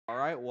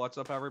Alright, what's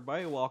up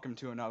everybody? Welcome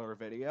to another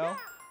video.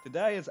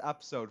 Today is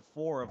episode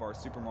 4 of our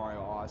Super Mario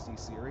Odyssey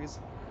series.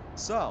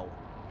 So,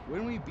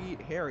 when we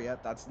beat Harriet,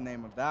 that's the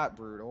name of that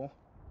brutal,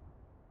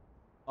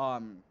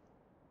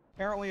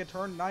 apparently it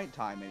turned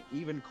nighttime and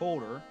even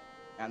colder,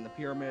 and the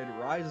pyramid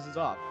rises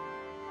up.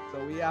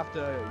 So we have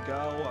to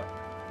go,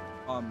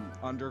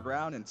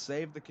 underground and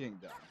save the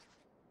kingdom.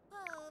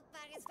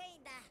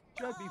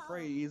 Should be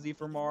pretty easy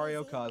for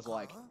Mario, cause,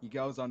 like, he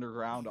goes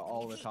underground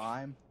all the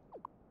time.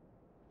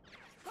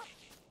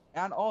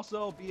 And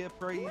also be a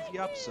pretty easy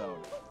episode.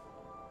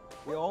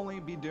 We'll only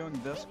be doing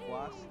this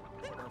quest.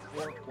 There are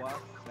 4 quests,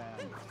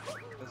 and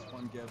this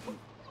one gives me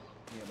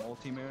a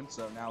multi-moon,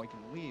 so now we can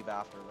leave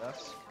after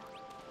this.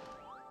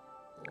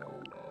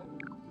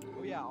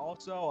 Oh yeah,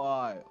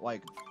 also,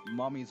 like,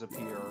 mummies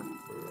appear,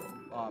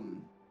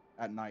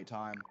 at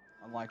nighttime,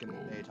 unlike in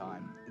the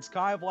daytime. It's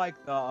kind of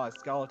like the,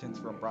 skeletons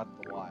from Breath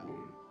of the Wild,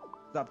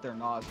 except they're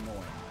not as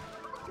annoying.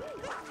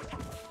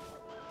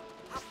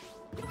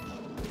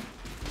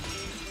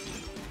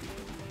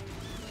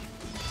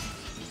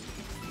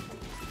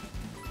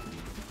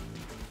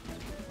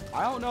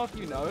 I don't know if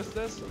you noticed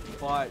this,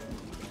 but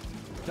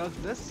does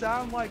this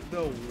sound like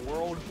the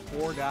World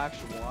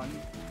 4-1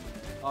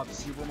 of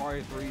Super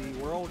Mario 3D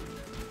World?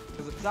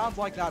 Because it sounds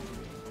like that to me.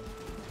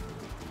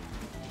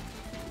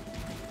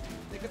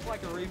 I think it's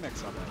like a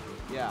remix of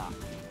it. Yeah.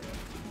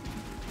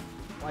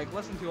 Like,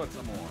 listen to it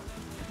some more.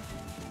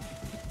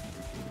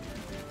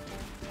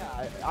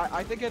 Yeah,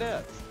 I think it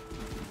is.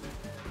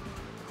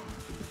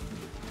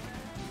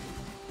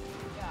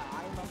 Yeah,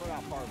 I remember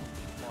that part of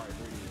Mario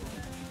 3D World.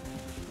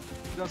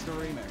 Just a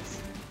remix.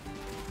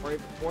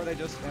 Or they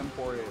just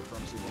imported it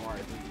from Super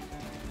Mario 3D.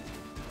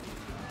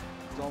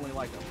 It's only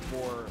like a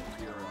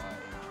 4-year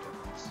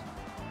difference.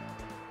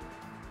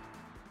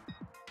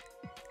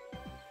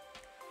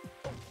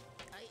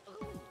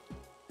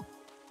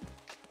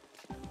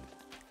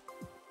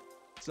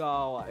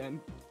 So,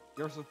 and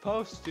you're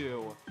supposed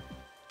to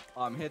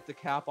hit the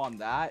cap on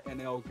that,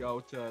 and it'll go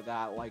to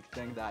that like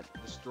thing that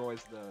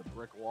destroys the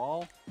brick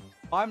wall.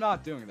 I'm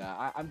not doing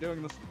that. I'm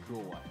doing this the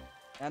cool way.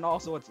 And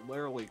also, it's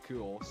literally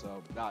cool,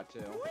 so that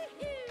too.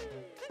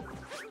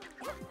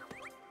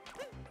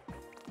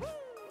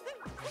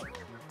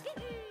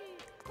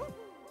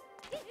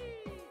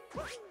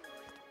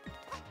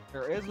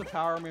 There is a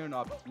power moon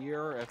up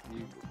here if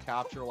you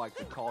capture like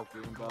the tall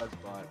Goombas,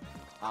 but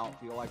I don't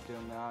feel like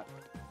doing that.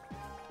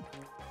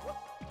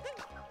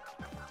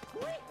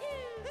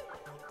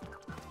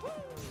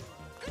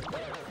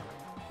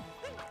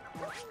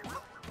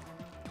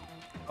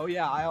 Oh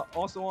yeah, I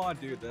also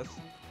want to do this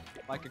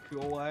like a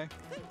cool way.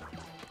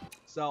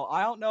 So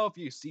I don't know if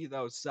you see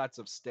those sets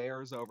of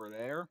stairs over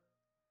there,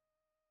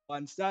 but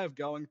instead of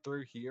going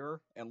through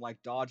here and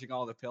like dodging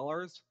all the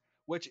pillars,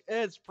 which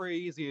is pretty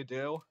easy to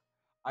do,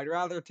 I'd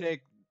rather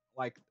take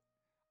like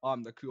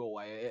the cool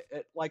way,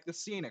 it like the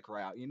scenic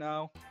route, you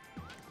know?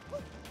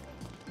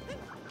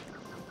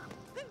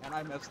 And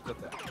I missed the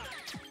thing.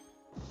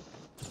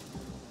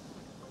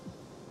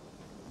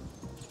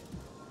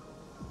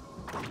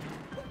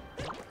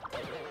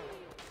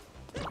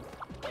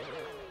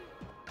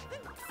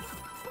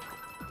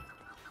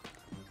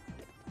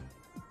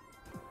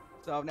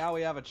 So now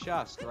we have a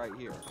chest right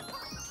here.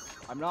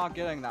 I'm not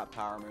getting that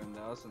power moon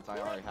though, since I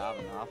already have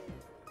enough.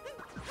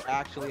 I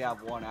actually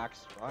have 1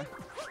 extra.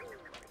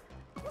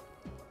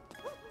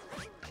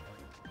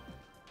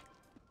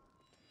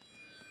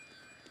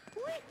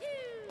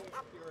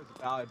 Here is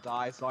about to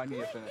die, so I need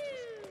to finish this.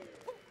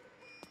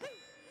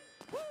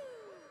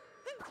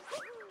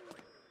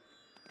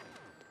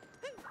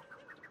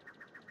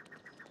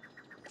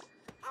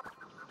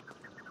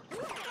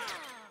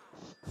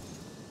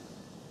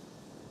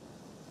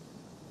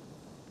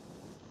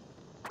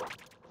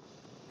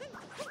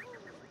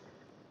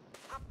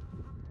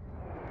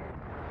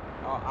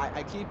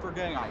 I keep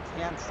forgetting I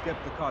can't skip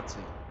the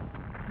cutscene.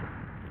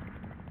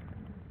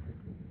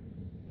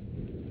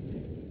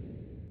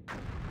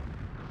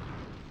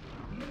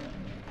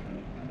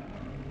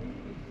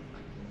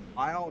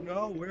 I don't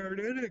know, where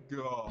did it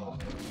go?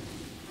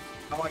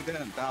 Oh, I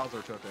didn't.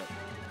 Bowser took it.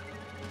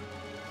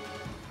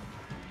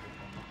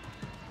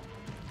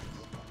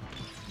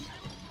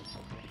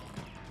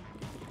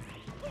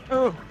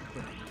 Oh!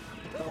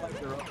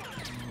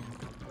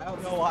 I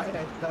don't know why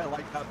I said it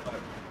like that, but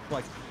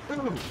like,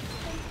 ooh!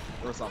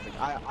 Or something.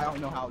 I don't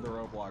know how the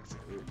Roblox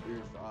sound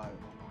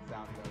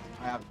goes.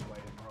 I haven't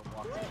played in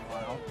Roblox in a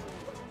while.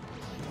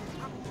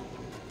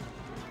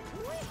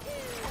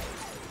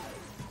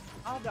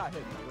 How did that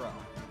hit me, bro?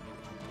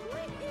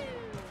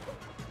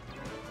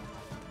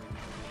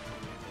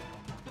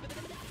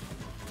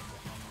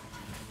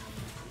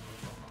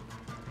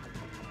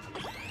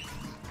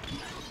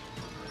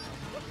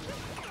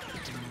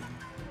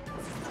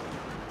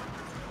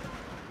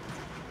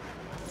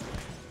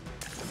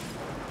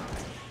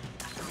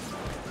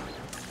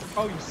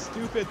 Oh, you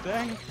stupid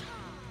thing!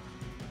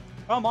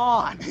 Come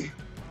on!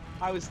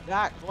 I was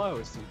that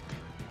close.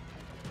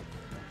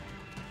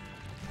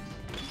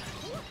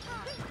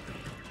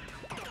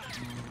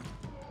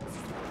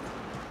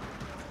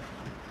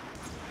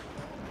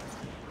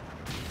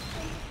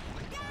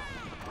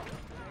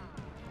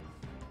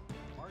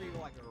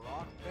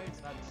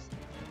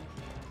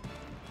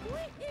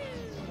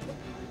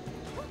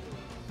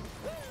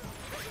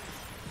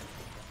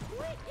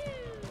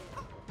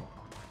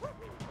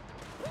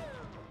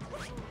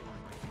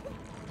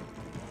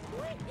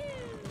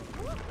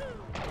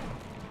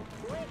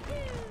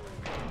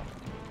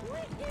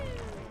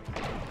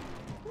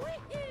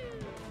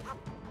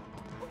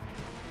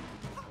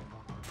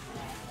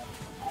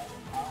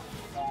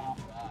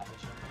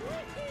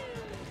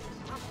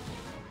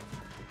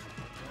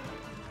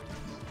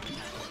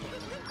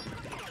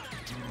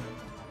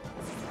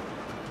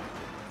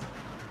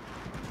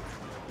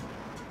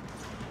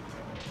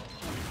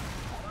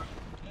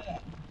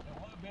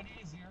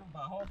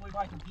 Hopefully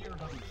my computer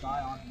doesn't die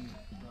on me.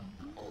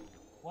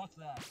 What's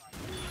that? 13%.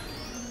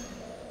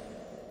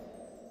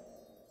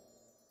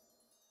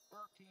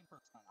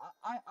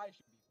 I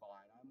should be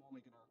fine. I'm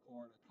only gonna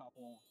record a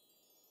couple,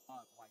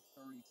 like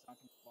 30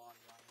 seconds of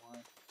audio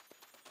anyway.